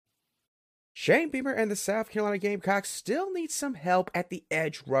Shane Beamer and the South Carolina Gamecocks still need some help at the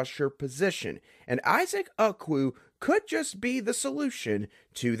edge rusher position, and Isaac Ukwu could just be the solution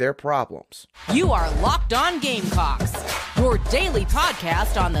to their problems. You are Locked On Gamecocks, your daily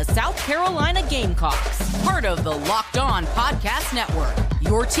podcast on the South Carolina Gamecocks, part of the Locked On Podcast Network,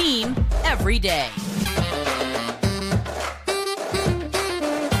 your team every day.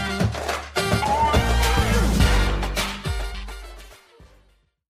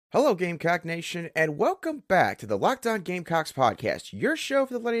 Hello, Gamecock Nation, and welcome back to the Locked On Gamecocks podcast, your show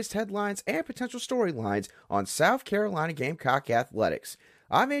for the latest headlines and potential storylines on South Carolina Gamecock athletics.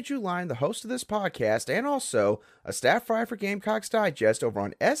 I'm Andrew Lyon, the host of this podcast, and also a staff writer for Gamecocks Digest over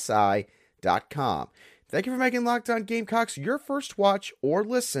on SI.com. Thank you for making Locked On Gamecocks your first watch or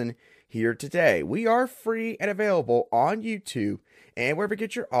listen here today. We are free and available on YouTube and wherever you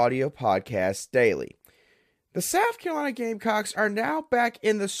get your audio podcasts daily. The South Carolina Gamecocks are now back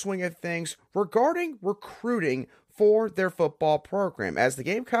in the swing of things regarding recruiting for their football program, as the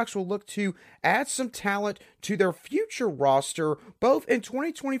Gamecocks will look to add some talent to their future roster, both in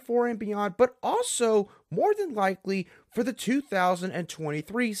 2024 and beyond, but also more than likely for the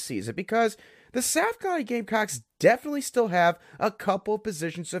 2023 season, because the South Carolina Gamecocks definitely still have a couple of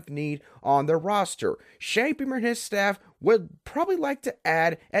positions of need on their roster. Shane Beamer and his staff would probably like to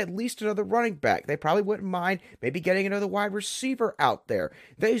add at least another running back. They probably wouldn't mind maybe getting another wide receiver out there.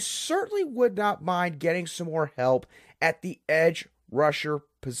 They certainly would not mind getting some more help at the edge rusher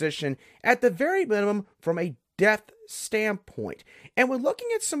position, at the very minimum from a depth standpoint. And when looking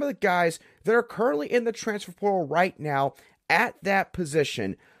at some of the guys that are currently in the transfer portal right now at that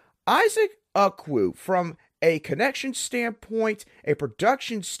position, Isaac Ukwu, from a connection standpoint, a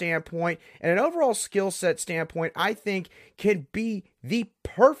production standpoint, and an overall skill set standpoint, I think can be the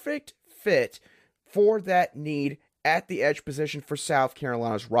perfect fit for that need at the edge position for South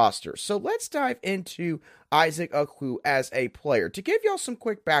Carolina's roster. So let's dive into Isaac Ukwu as a player. To give y'all some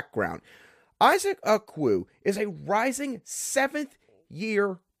quick background, Isaac Ukwu is a rising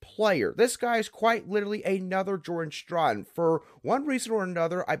 7th-year player. This guy is quite literally another Jordan Stratton. For one reason or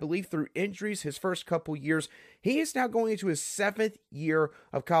another, I believe through injuries his first couple years, he is now going into his 7th year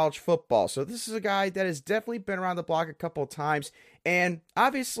of college football. So this is a guy that has definitely been around the block a couple of times. And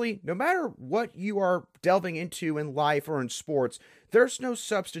obviously, no matter what you are delving into in life or in sports, there's no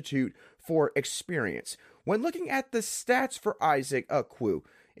substitute for experience. When looking at the stats for Isaac Ukwu,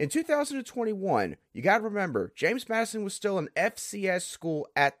 in 2021, you got to remember, James Madison was still an FCS school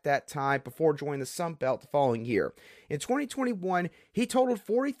at that time before joining the Sun Belt the following year. In 2021, he totaled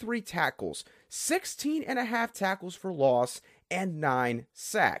 43 tackles, 16 and a half tackles for loss, and 9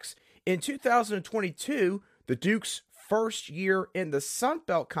 sacks. In 2022, the Duke's first year in the Sun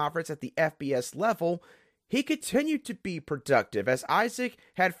Belt Conference at the FBS level, he continued to be productive, as Isaac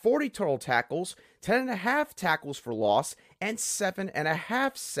had 40 total tackles, 10.5 tackles for loss, and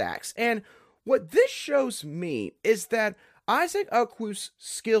 7.5 sacks. And what this shows me is that Isaac Ukwu's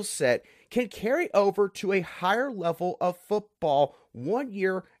skill set can carry over to a higher level of football one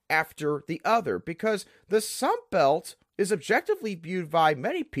year after the other, because the Sun Belt is objectively viewed by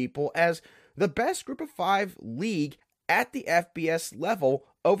many people as the best Group of 5 league at the FBS level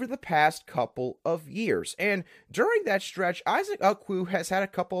over the past couple of years. And during that stretch, Isaac Ukwu has had a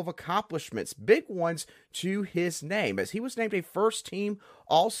couple of accomplishments, big ones to his name, as he was named a first-team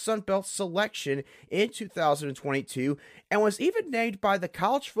All-Sun Belt selection in 2022 and was even named by the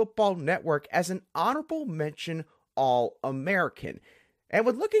College Football Network as an honorable mention All-American. And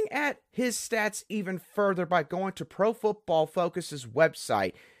when looking at his stats even further by going to Pro Football Focus's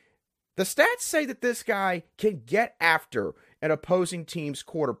website, the stats say that this guy can get after an opposing team's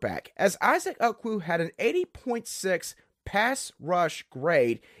quarterback, as Isaac Ukwu had an 80.6 pass rush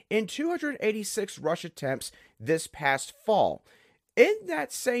grade in 286 rush attempts this past fall. In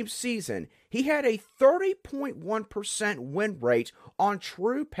that same season, he had a 30.1% win rate on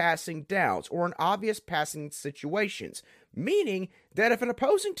true passing downs or in obvious passing situations, meaning that if an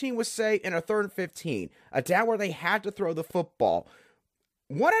opposing team was, say, in a 3rd and 15, a down where they had to throw the football,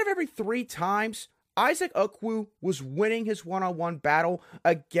 1 out of every 3 times, Isaac Ukwu was winning his one-on-one battle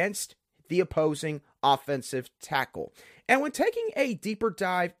against the opposing offensive tackle. And when taking a deeper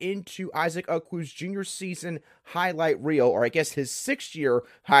dive into Isaac Ukwu's junior season highlight reel, or I guess his 6th-year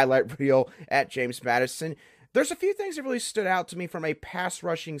highlight reel at James Madison, there's a few things that really stood out to me from a pass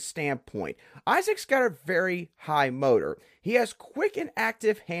rushing standpoint. Isaac's got a very high motor. He has quick and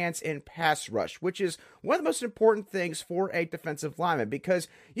active hands in pass rush, which is one of the most important things for a defensive lineman, because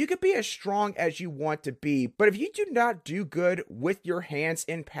you could be as strong as you want to be, but if you do not do good with your hands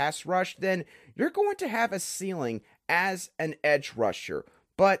in pass rush, then you're going to have a ceiling as an edge rusher.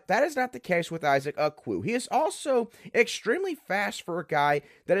 But that is not the case with Isaac Ukwu. He is also extremely fast for a guy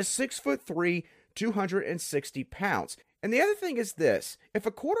that is 6'3", 260 pounds. And the other thing is this: if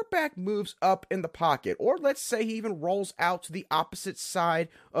a quarterback moves up in the pocket, or let's say he even rolls out to the opposite side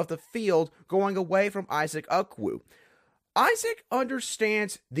of the field, going away from Isaac Ukwu, Isaac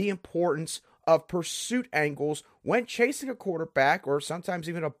understands the importance of pursuit angles when chasing a quarterback, or sometimes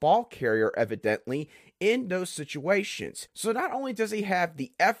even a ball carrier, evidently, in those situations. So not only does he have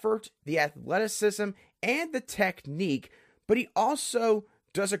the effort, the athleticism, and the technique, but he also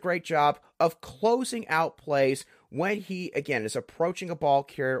does a great job of closing out plays when he, again, is approaching a ball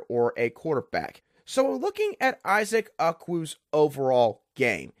carrier or a quarterback. So we're looking at Isaac Ukwu's overall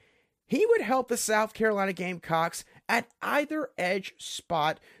game. He would help the South Carolina Gamecocks at either edge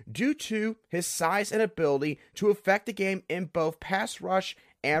spot due to his size and ability to affect the game in both pass rush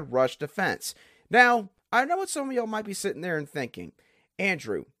and rush defense. Now, I know what some of y'all might be sitting there and thinking,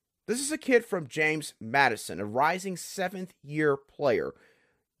 Andrew, this is a kid from James Madison, a rising 7th-year player.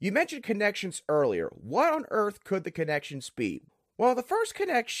 You mentioned connections earlier. What on earth could the connections be? Well, the first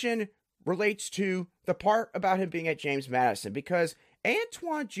connection relates to the part about him being at James Madison, because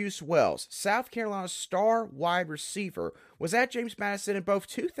Antoine Juice Wells, South Carolina's star wide receiver, was at James Madison in both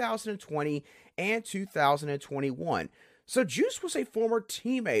 2020 and 2021. So Juice was a former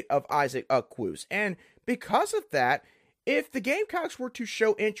teammate of Isaac Ukwu's, and because of that, if the Gamecocks were to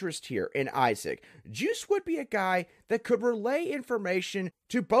show interest here in Isaac, Juice would be a guy that could relay information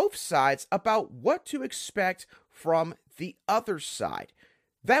to both sides about what to expect from the other side.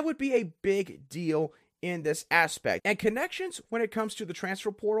 That would be a big deal in this aspect. And connections, when it comes to the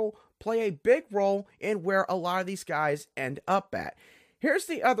transfer portal, play a big role in where a lot of these guys end up at. Here's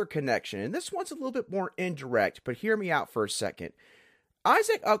the other connection, and this one's a little bit more indirect, but hear me out for a second.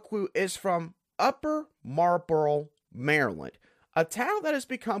 Isaac Ukwu is from Upper Marlboro, Maryland, a town that has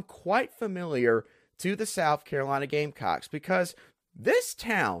become quite familiar to the South Carolina Gamecocks because this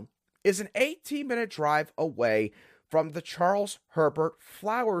town is an 18-minute drive away from the Charles Herbert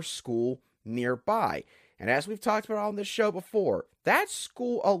Flower School nearby. And as we've talked about on this show before, that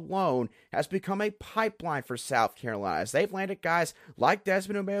school alone has become a pipeline for South Carolina, as they've landed guys like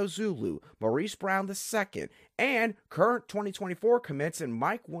Desmond Umeozulu, Maurice Brown II, and current 2024 commits in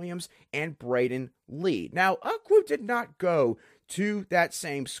Mike Williams and Braden Lee. Now, Ukwu did not go to that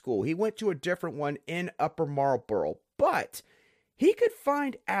same school. He went to a different one in Upper Marlboro, but he could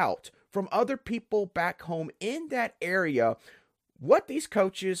find out from other people back home in that area what these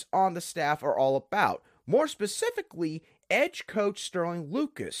coaches on the staff are all about. More specifically, edge coach Sterling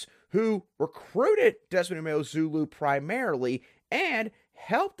Lucas, who recruited Desmond Umeozulu primarily and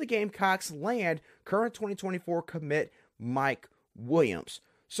helped the Gamecocks land current 2024 commit Mike Williams.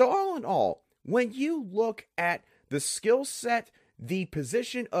 So all in all, when you look at the skill set, the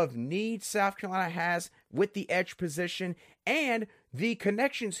position of need South Carolina has with the edge position, and the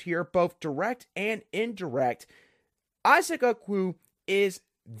connections here, both direct and indirect, Isaac Ukwu is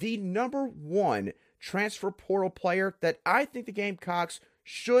the number one transfer portal player that I think the Gamecocks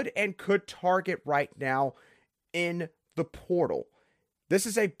should and could target right now in the portal. This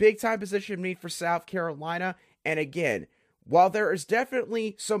is a big-time position of need for South Carolina, and again, while there is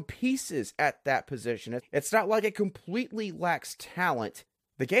definitely some pieces at that position, it's not like it completely lacks talent.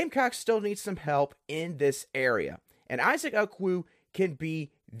 The Gamecocks still need some help in this area, and Isaac Ukwu can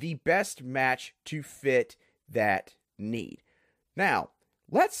be the best match to fit that need. Now,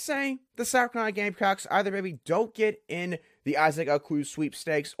 let's say the South Carolina Gamecocks either maybe don't get in the Isaac Ukwu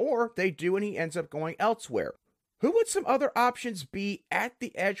sweepstakes, or they do and he ends up going elsewhere. Who would some other options be at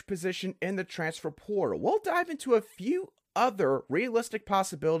the edge position in the transfer portal? We'll dive into a few other realistic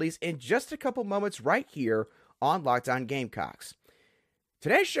possibilities in just a couple moments right here on Locked On Gamecocks.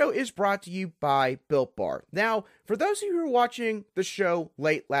 Today's show is brought to you by Built Bar. Now, for those of you who were watching the show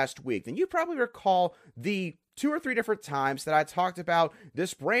late last week, then you probably recall the 2 or 3 different times that I talked about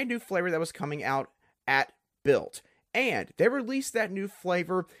this brand new flavor that was coming out at Built. And they released that new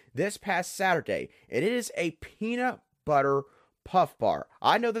flavor this past Saturday, and it is a peanut butter puff bar.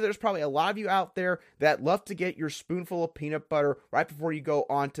 I know that there's probably a lot of you out there that love to get your spoonful of peanut butter right before you go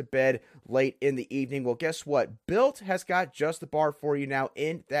on to bed late in the evening. Well, guess what? Built has got just the bar for you now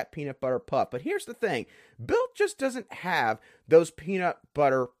in that peanut butter puff. But here's the thing. Built just doesn't have those peanut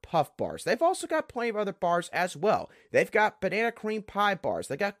butter puff bars. They've also got plenty of other bars as well. They've got banana cream pie bars.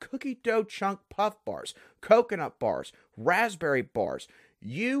 They got cookie dough chunk puff bars, coconut bars, raspberry bars.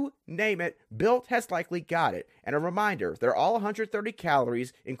 You name it, Built has likely got it. And a reminder, they're all 130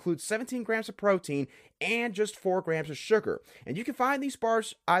 calories, include 17 grams of protein, and just 4 grams of sugar. And you can find these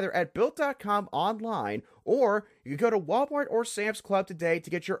bars either at Built.com online, or you can go to Walmart or Sam's Club today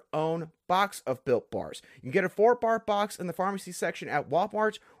to get your own box of Built bars. You can get a 4-bar box in the pharmacy section at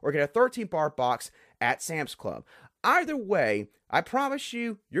Walmart, or get a 13-bar box at Sam's Club. Either way, I promise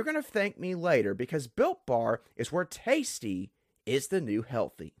you, you're going to thank me later, because Built Bar is where tasty is the new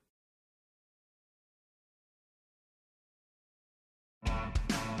healthy.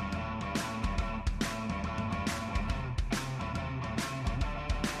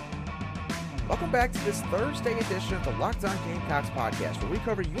 Welcome back to this Thursday edition of the Locked On Gamecocks podcast, where we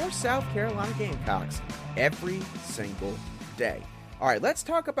cover your South Carolina Gamecocks every single day. All right, let's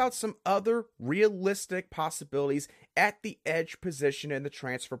talk about some other realistic possibilities at the edge position in the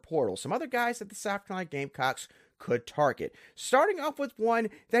transfer portal. Some other guys that the South Carolina Gamecocks could target. Starting off with one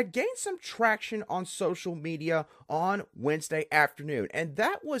that gained some traction on social media on Wednesday afternoon, and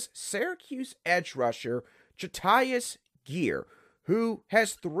that was Syracuse edge rusher Jatius Geer, who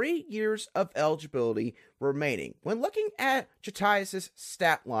has 3 years of eligibility remaining. When looking at Jatius'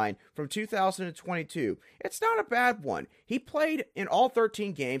 stat line from 2022, it's not a bad one. He played in all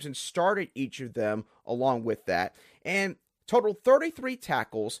 13 games and started each of them along with that, and totaled 33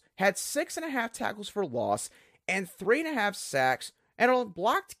 tackles, had 6.5 tackles for loss, and 3.5 sacks, and a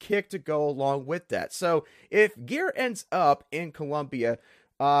blocked kick to go along with that. So if Geer ends up in Columbia,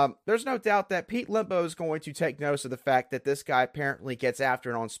 there's no doubt that Pete Limbo is going to take notice of the fact that this guy apparently gets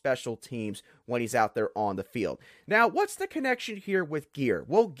after it on special teams when he's out there on the field. Now, what's the connection here with Geer?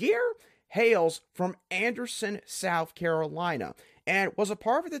 Well, Geer hails from Anderson, South Carolina, and was a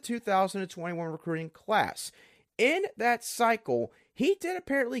part of the 2021 recruiting class. In that cycle, he did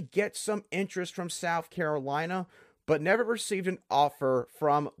apparently get some interest from South Carolina, but never received an offer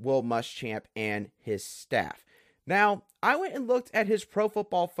from Will Muschamp and his staff. Now, I went and looked at his Pro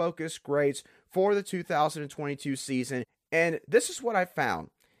Football Focus grades for the 2022 season, and this is what I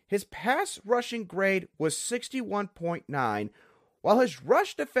found. His pass rushing grade was 61.9, while his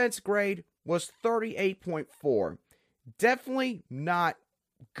rush defense grade was 38.4. Definitely not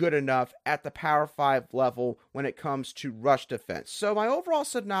good enough at the Power 5 level when it comes to rush defense. So my overall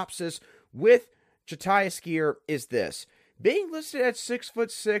synopsis with Jatius Geer is this. Being listed at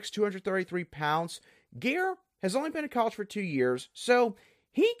 6'6", 233 pounds, Geer has only been in college for 2 years, so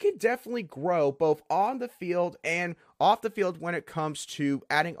he could definitely grow both on the field and off the field when it comes to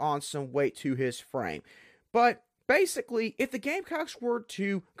adding on some weight to his frame. But basically, if the Gamecocks were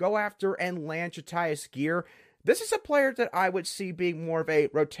to go after and land Jatius Geer, this is a player that I would see being more of a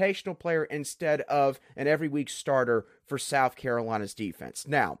rotational player instead of an every week starter for South Carolina's defense.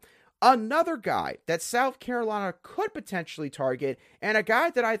 Now, another guy that South Carolina could potentially target, and a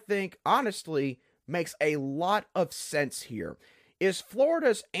guy that I think, honestly, makes a lot of sense here, is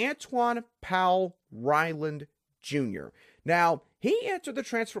Florida's Antoine Powell Ryland Jr. Now, he entered the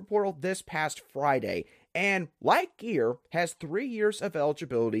transfer portal this past Friday, and like Geer, has 3 years of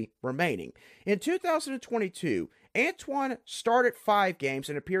eligibility remaining. In 2022, Antoine started 5 games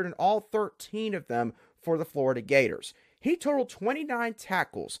and appeared in all 13 of them for the Florida Gators. He totaled 29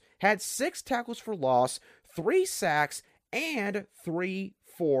 tackles, had 6 tackles for loss, 3 sacks, and 3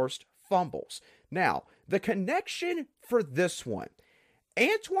 forced fumbles. Now, the connection for this one,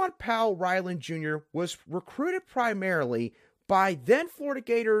 Antoine Powell Ryland Jr. was recruited primarily by then Florida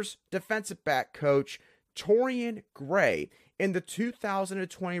Gators defensive back coach Torian Gray in the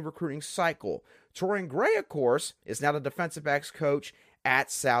 2020 recruiting cycle. Torian Gray, of course, is now the defensive backs coach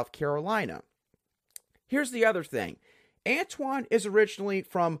at South Carolina. Here's the other thing. Antoine is originally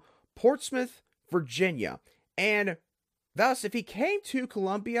from Portsmouth, Virginia, and thus, if he came to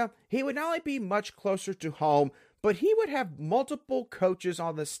Columbia, he would not only be much closer to home, but he would have multiple coaches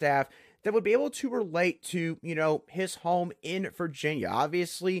on the staff that would be able to relate to, his home in Virginia.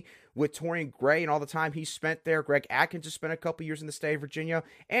 Obviously, with Torian Gray and all the time he spent there, Greg Atkins has spent a couple years in the state of Virginia,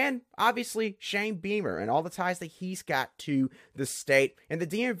 and obviously Shane Beamer and all the ties that he's got to the state and the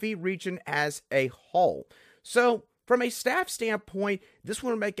DMV region as a whole. So, from a staff standpoint, this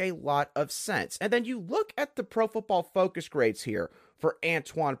would make a lot of sense. And then you look at the Pro Football Focus grades here for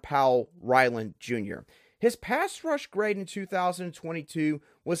Antoine Powell Ryland Jr. His pass rush grade in 2022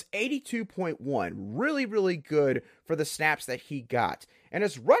 was 82.1, really, really good for the snaps that he got. And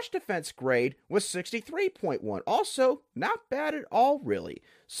his rush defense grade was 63.1, also not bad at all, really.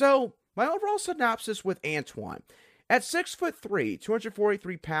 So, my overall synopsis with Antoine, at 6'3",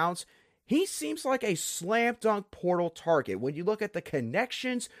 243 pounds, he seems like a slam dunk portal target when you look at the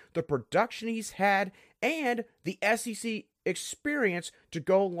connections, the production he's had, and the SEC experience to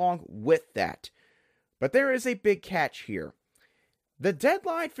go along with that. But there is a big catch here. The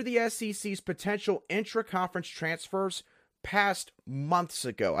deadline for the SEC's potential intra-conference transfers passed months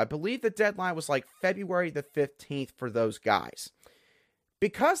ago. I believe the deadline was like February the 15th for those guys.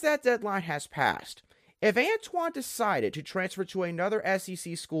 Because that deadline has passed, if Antoine decided to transfer to another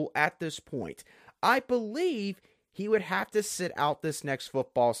SEC school at this point, I believe he would have to sit out this next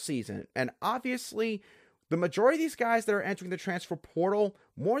football season. And obviously, the majority of these guys that are entering the transfer portal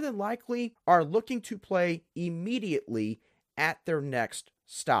more than likely are looking to play immediately at their next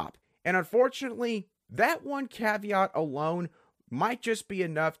stop. And unfortunately, that one caveat alone might just be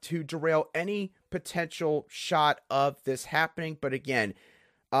enough to derail any potential shot of this happening. But again,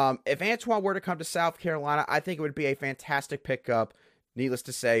 if Antoine were to come to South Carolina, I think it would be a fantastic pickup, needless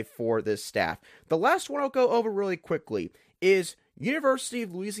to say, for this staff. The last one I'll go over really quickly is University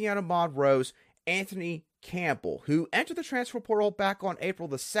of Louisiana Monroe's Anthony Campbell, who entered the transfer portal back on April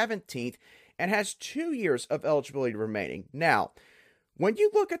the 17th and has 2 years of eligibility remaining. Now, when you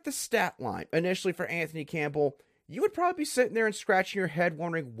look at the stat line initially for Anthony Campbell, you would probably be sitting there and scratching your head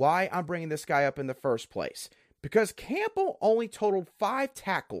wondering why I'm bringing this guy up in the first place. Because Campbell only totaled 5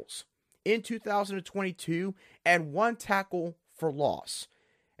 tackles in 2022 and 1 tackle for loss.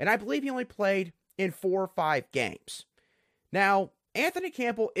 And I believe he only played in 4 or 5 games. Now, Anthony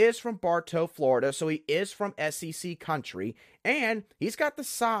Campbell is from Bartow, Florida, so he is from SEC country, and he's got the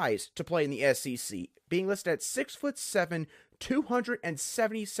size to play in the SEC, being listed at 6'7",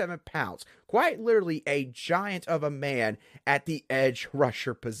 277 pounds. Quite literally a giant of a man at the edge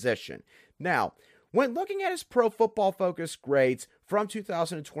rusher position. Now, when looking at his Pro Football Focus grades from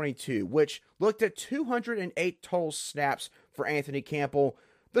 2022, which looked at 208 total snaps for Anthony Campbell,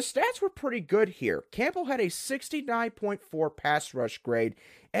 the stats were pretty good here. Campbell had a 69.4 pass rush grade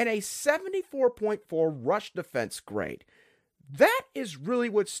and a 74.4 rush defense grade. That is really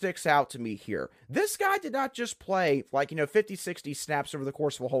what sticks out to me here. This guy did not just play 50, 60 snaps over the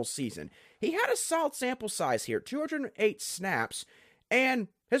course of a whole season. He had a solid sample size here, 208 snaps, and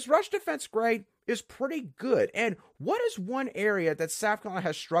his rush defense grade is pretty good. And what is one area that South Carolina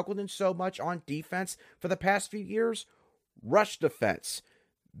has struggled in so much on defense for the past few years? Rush defense.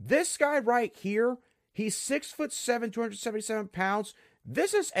 This guy right here, he's 6'7", 277 pounds.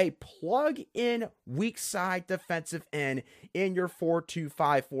 This is a plug-in weak side defensive end in your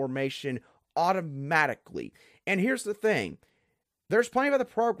 4-2-5 formation automatically. And here's the thing. There's plenty of other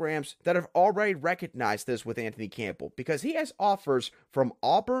programs that have already recognized this with Anthony Campbell because he has offers from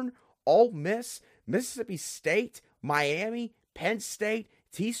Auburn, Ole Miss, Mississippi State, Miami, Penn State,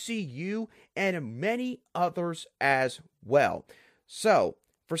 TCU, and many others as well. So,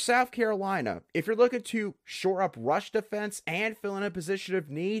 for South Carolina, if you're looking to shore up rush defense and fill in a position of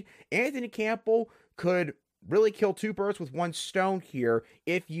need, Anthony Campbell could really kill 2 birds with 1 stone here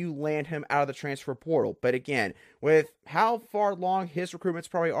if you land him out of the transfer portal. But again, with how far along his recruitment's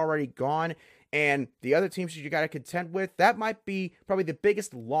probably already gone and the other teams that you got to contend with, that might be probably the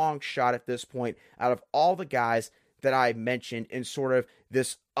biggest long shot at this point out of all the guys that I mentioned in sort of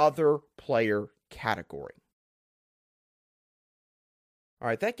this other player category. All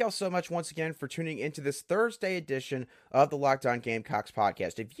right, thank y'all so much once again for tuning into this Thursday edition of the Locked On Gamecocks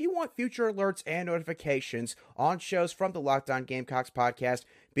podcast. If you want future alerts and notifications on shows from the Locked On Gamecocks podcast,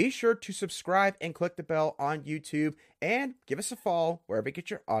 be sure to subscribe and click the bell on YouTube and give us a follow wherever you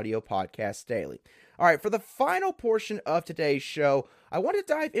get your audio podcasts daily. All right, for the final portion of today's show, I want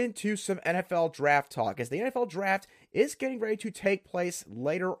to dive into some NFL draft talk as the NFL draft is getting ready to take place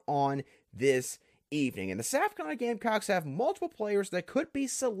later on this evening. And the South Carolina Gamecocks have multiple players that could be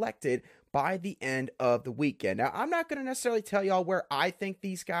selected by the end of the weekend. Now, I'm not going to necessarily tell y'all where I think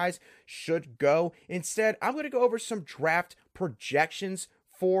these guys should go. Instead, I'm going to go over some draft projections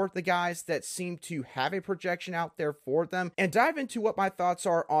for the guys that seem to have a projection out there for them and dive into what my thoughts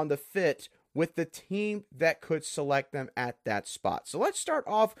are on the fit with the team that could select them at that spot. So let's start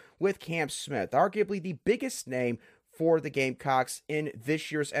off with Cam Smith, arguably the biggest name for the Gamecocks in this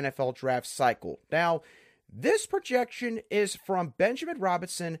year's NFL draft cycle. Now, this projection is from Benjamin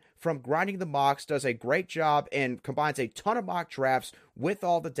Robinson from Grinding the Mocks, does a great job and combines a ton of mock drafts with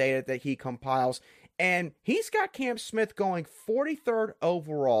all the data that he compiles. And he's got Cam Smith going 43rd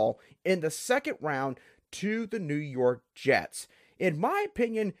overall in the 2nd round to the New York Jets. In my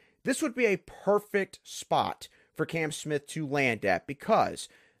opinion, this would be a perfect spot for Cam Smith to land at because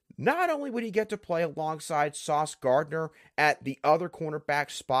not only would he get to play alongside Sauce Gardner at the other cornerback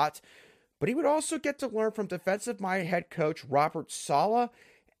spot, but he would also get to learn from defensive-minded head coach Robert Saleh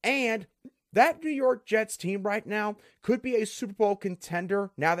and that New York Jets team right now could be a Super Bowl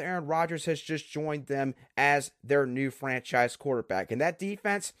contender now that Aaron Rodgers has just joined them as their new franchise quarterback. And that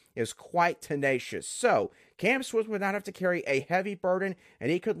defense is quite tenacious. So Cam Swift would not have to carry a heavy burden, and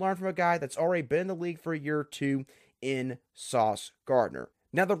he could learn from a guy that's already been in the league for a year or two in Sauce Gardner.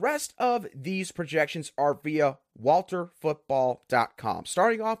 Now, the rest of these projections are via WalterFootball.com.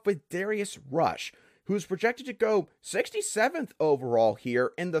 Starting off with Darius Rush, who's projected to go 67th overall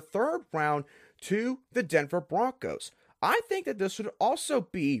here in the third round to the Denver Broncos. I think that this would also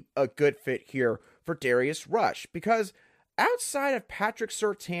be a good fit here for Darius Rush because outside of Patrick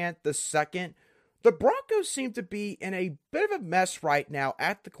Surtain II, the Broncos seem to be in a bit of a mess right now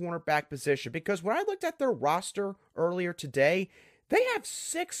at the cornerback position because when I looked at their roster earlier today, they have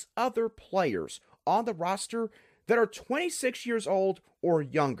 6 other players on the roster that are 26 years old or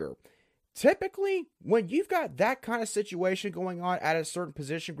younger. Typically, when you've got that kind of situation going on at a certain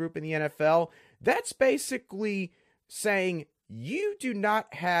position group in the NFL, that's basically saying you do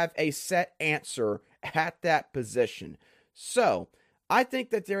not have a set answer at that position. So, I think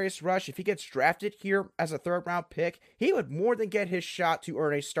that Darius Rush, if he gets drafted here as a third-round pick, he would more than get his shot to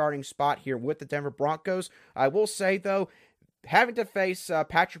earn a starting spot here with the Denver Broncos. I will say, though, having to face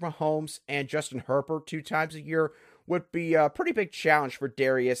Patrick Mahomes and Justin Herbert 2 times a year would be a pretty big challenge for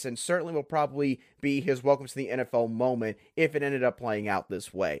Darius and certainly will probably be his welcome to the NFL moment if it ended up playing out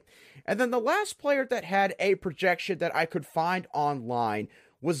this way. And then the last player that had a projection that I could find online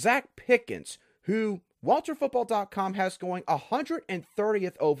was Zach Pickens, who WalterFootball.com has going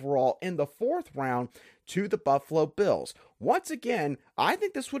 130th overall in the 4th round to the Buffalo Bills. Once again, I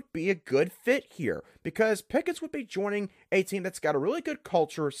think this would be a good fit here because Pickens would be joining a team that's got a really good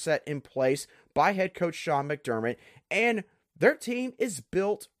culture set in place by head coach Sean McDermott, and their team is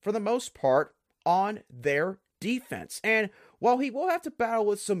built for the most part on their defense. And while he will have to battle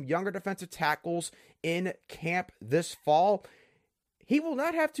with some younger defensive tackles in camp this fall, he will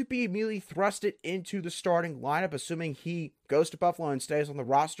not have to be immediately thrusted into the starting lineup, assuming he goes to Buffalo and stays on the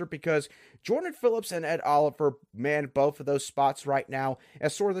roster, because Jordan Phillips and Ed Oliver man both of those spots right now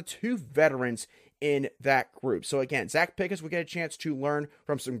as sort of the 2 veterans in that group. So again, Zach Pickens will get a chance to learn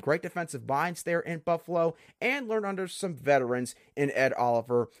from some great defensive minds there in Buffalo and learn under some veterans in Ed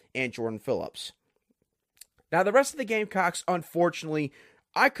Oliver and Jordan Phillips. Now, the rest of the Gamecocks, unfortunately,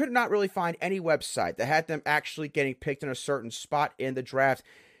 I could not really find any website that had them actually getting picked in a certain spot in the draft.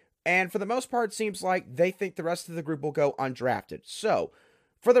 And for the most part, it seems like they think the rest of the group will go undrafted. So,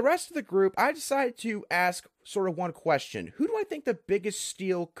 for the rest of the group, I decided to ask sort of one question. Who do I think the biggest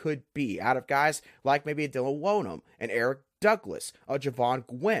steal could be out of guys like maybe a Dylan Wonnum, an Eric Douglas, a Javon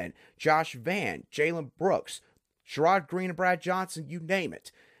Gwynn, Josh Vann, Jalen Brooks, Sherrod Green and Brad Johnson, you name it.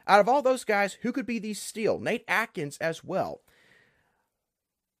 Out of all those guys, who could be the steal? Nate Atkins as well.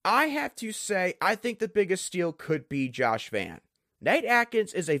 I have to say, I think the biggest steal could be Josh Vann. Nate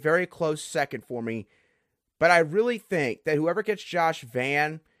Atkins is a very close second for me, but I really think that whoever gets Josh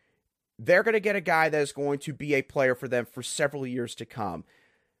Vann, they're going to get a guy that is going to be a player for them for several years to come.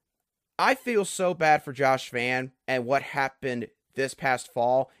 I feel so bad for Josh Vann and what happened this past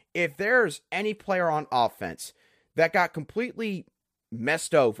fall. If there's any player on offense that got completely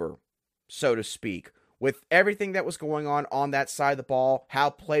messed over, so to speak, with everything that was going on that side of the ball, how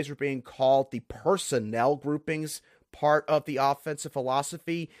plays were being called, the personnel groupings part of the offensive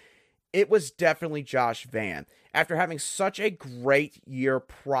philosophy, it was definitely Josh Vann. After having such a great year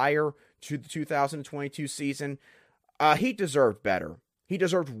prior to the 2022 season, he deserved better. He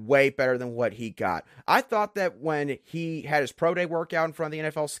deserved way better than what he got. I thought that when he had his pro day workout in front of the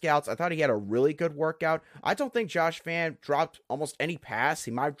NFL scouts, I thought he had a really good workout. I don't think Josh Vann dropped almost any pass.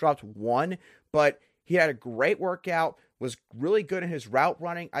 He might have dropped one, but he had a great workout, was really good in his route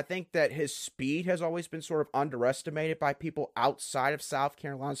running. I think that his speed has always been sort of underestimated by people outside of South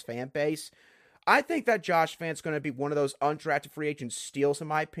Carolina's fan base. I think that Josh Vann's going to be one of those undrafted free agent steals, in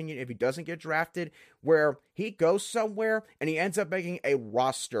my opinion, if he doesn't get drafted, where he goes somewhere and he ends up making a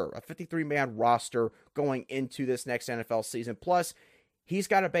roster, a 53-man roster going into this next NFL season. Plus, he's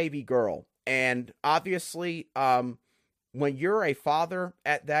got a baby girl. And obviously, when you're a father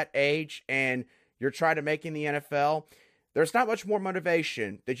at that age and you're trying to make in the NFL, there's not much more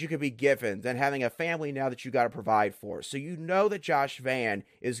motivation that you could be given than having a family now that you got to provide for. So you know that Josh Vann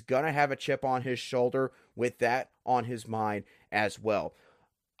is going to have a chip on his shoulder with that on his mind as well.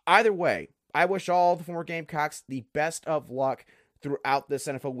 Either way, I wish all the former Gamecocks the best of luck throughout this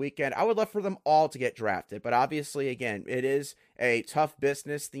NFL weekend. I would love for them all to get drafted, but obviously, again, it is a tough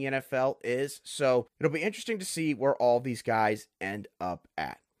business, the NFL is, so it'll be interesting to see where all these guys end up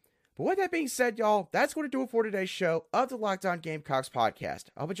at. But with that being said, y'all, that's going to do it for today's show of the Locked On Gamecocks podcast.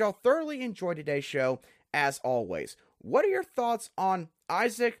 I hope y'all thoroughly enjoyed today's show, as always. What are your thoughts on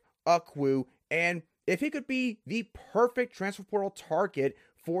Isaac Ukwu, and if he could be the perfect transfer portal target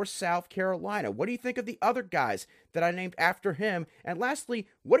for South Carolina? What do you think of the other guys that I named after him? And lastly,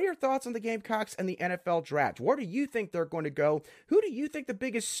 what are your thoughts on the Gamecocks and the NFL draft? Where do you think they're going to go? Who do you think the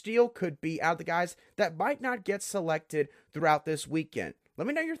biggest steal could be out of the guys that might not get selected throughout this weekend? Let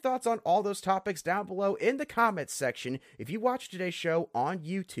me know your thoughts on all those topics down below in the comments section if you watch today's show on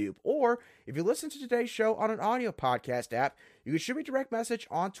YouTube, or if you listen to today's show on an audio podcast app, you can shoot me a direct message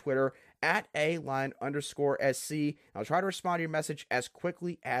on Twitter at @aline_SC. I'll try to respond to your message as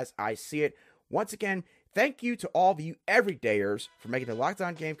quickly as I see it. Once again, thank you to all of you everydayers for making the Locked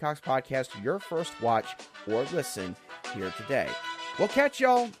On Gamecocks podcast your first watch or listen here today. We'll catch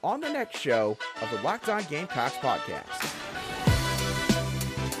y'all on the next show of the Locked On Gamecocks podcast.